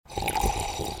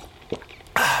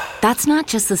That's not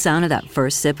just the sound of that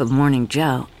first sip of Morning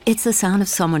Joe. It's the sound of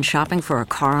someone shopping for a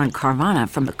car on Carvana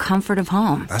from the comfort of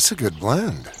home. That's a good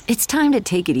blend. It's time to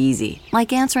take it easy,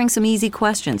 like answering some easy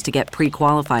questions to get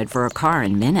pre-qualified for a car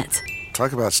in minutes.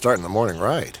 Talk about starting the morning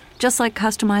right. Just like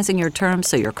customizing your terms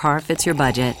so your car fits your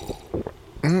budget.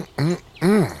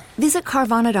 Visit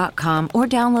Carvana.com or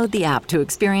download the app to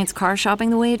experience car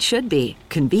shopping the way it should be.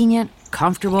 Convenient,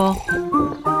 comfortable.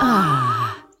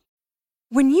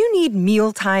 When you need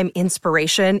mealtime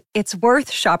inspiration, it's worth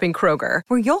shopping Kroger,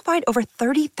 where you'll find over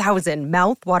 30,000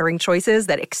 mouth-watering choices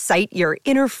that excite your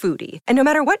inner foodie. And no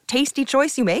matter what tasty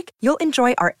choice you make, you'll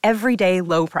enjoy our everyday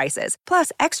low prices,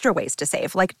 plus extra ways to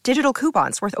save, like digital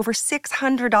coupons worth over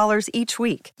 $600 each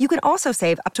week. You can also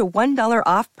save up to $1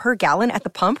 off per gallon at the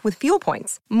pump with fuel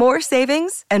points. More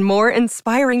savings and more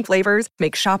inspiring flavors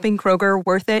make shopping Kroger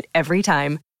worth it every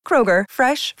time. Kroger,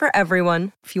 fresh for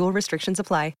everyone. Fuel restrictions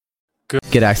apply.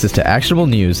 Get access to actionable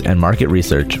news and market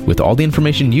research with all the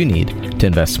information you need to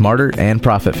invest smarter and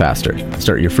profit faster.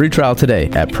 Start your free trial today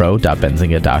at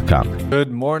pro.benzinga.com.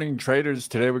 Good morning, traders.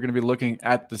 Today we're going to be looking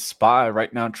at the SPY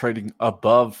right now trading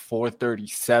above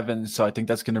 437. So I think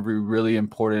that's going to be really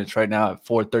important. It's right now at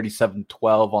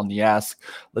 437.12 on the ask.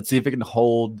 Let's see if it can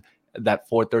hold that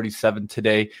 437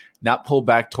 today, not pull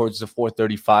back towards the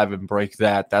 435 and break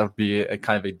that. That would be a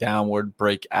kind of a downward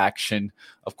break action.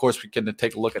 Of course, we can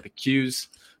take a look at the Qs.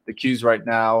 The Qs right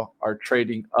now are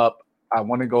trading up. I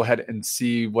want to go ahead and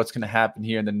see what's going to happen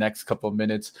here in the next couple of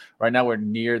minutes. Right now, we're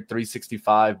near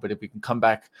 365, but if we can come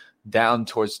back down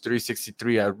towards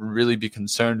 363, I'd really be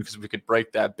concerned because we could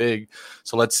break that big.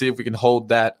 So let's see if we can hold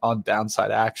that on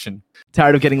downside action.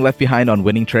 Tired of getting left behind on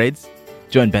winning trades?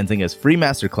 Join Benzinga's free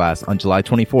masterclass on July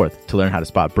 24th to learn how to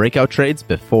spot breakout trades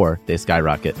before they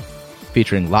skyrocket.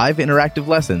 Featuring live interactive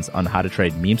lessons on how to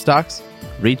trade meme stocks,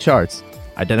 read charts,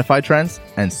 identify trends,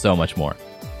 and so much more.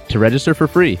 To register for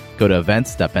free, go to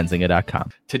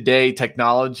events.benzinga.com. Today,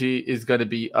 technology is going to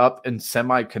be up in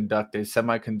semiconductors.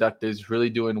 Semiconductors is really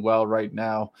doing well right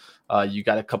now. You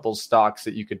got a couple stocks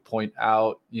that you could point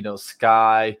out,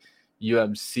 Sky,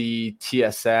 UMC,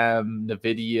 TSM,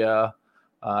 NVIDIA,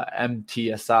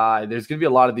 MTSI. There's going to be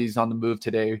a lot of these on the move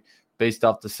today based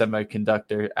off the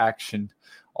semiconductor action.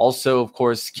 Also, of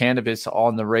course, cannabis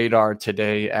on the radar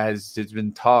today, as there's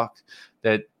been talk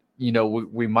that,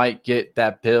 we might get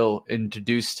that bill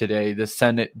introduced today. The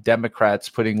Senate Democrats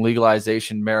putting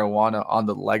legalization marijuana on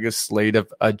the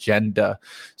legislative agenda.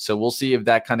 So we'll see if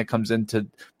that kind of comes into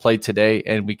play today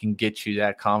and we can get you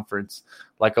that conference.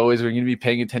 Like always, we're going to be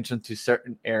paying attention to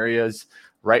certain areas.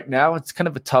 Right now, it's kind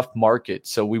of a tough market.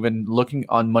 So we've been looking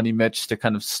on Money Mitch to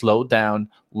kind of slow down,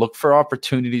 look for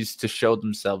opportunities to show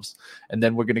themselves. And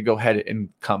then we're going to go ahead and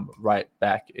come right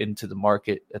back into the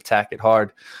market, attack it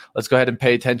hard. Let's go ahead and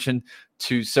pay attention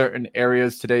to certain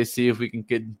areas today, see if we can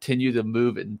continue to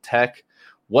move in tech.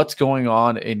 What's going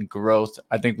on in growth?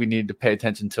 I think we need to pay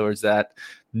attention towards that.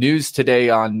 News today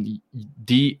on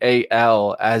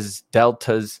DAL, as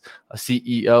Delta's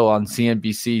CEO on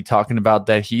CNBC talking about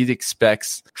that he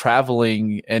expects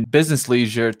traveling and business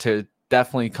leisure to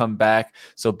definitely come back.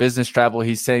 So business travel,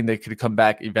 he's saying they could come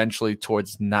back eventually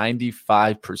towards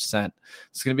 95%.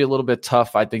 It's going to be a little bit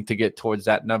tough, I think, to get towards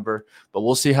that number, but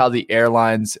we'll see how the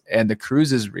airlines and the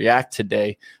cruises react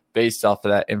today based off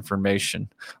of that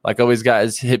information. Like always,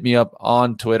 guys, hit me up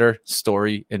on Twitter,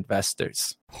 Story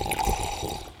Investors.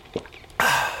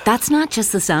 That's not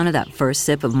just the sound of that first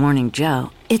sip of Morning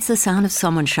Joe. It's the sound of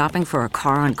someone shopping for a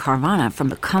car on Carvana from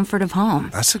the comfort of home.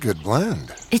 That's a good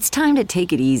blend. It's time to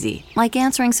take it easy, like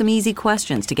answering some easy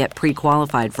questions to get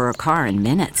pre-qualified for a car in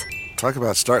minutes. Talk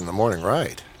about starting the morning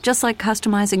right. Just like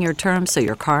customizing your terms so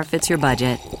your car fits your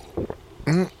budget.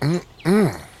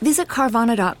 Visit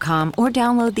Carvana.com or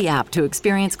download the app to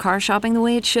experience car shopping the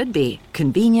way it should be.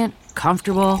 Convenient,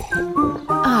 comfortable.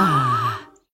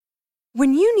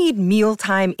 When you need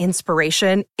mealtime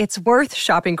inspiration, it's worth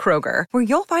shopping Kroger, where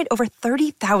you'll find over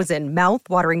 30,000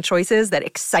 mouth-watering choices that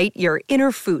excite your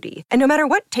inner foodie. And no matter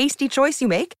what tasty choice you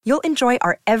make, you'll enjoy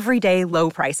our everyday low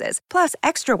prices, plus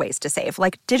extra ways to save,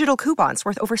 like digital coupons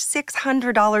worth over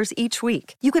 $600 each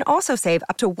week. You can also save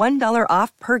up to $1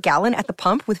 off per gallon at the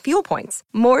pump with fuel points.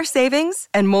 More savings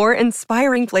and more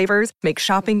inspiring flavors make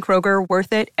shopping Kroger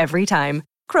worth it every time.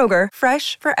 Kroger,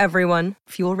 fresh for everyone.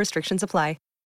 Fuel restrictions apply.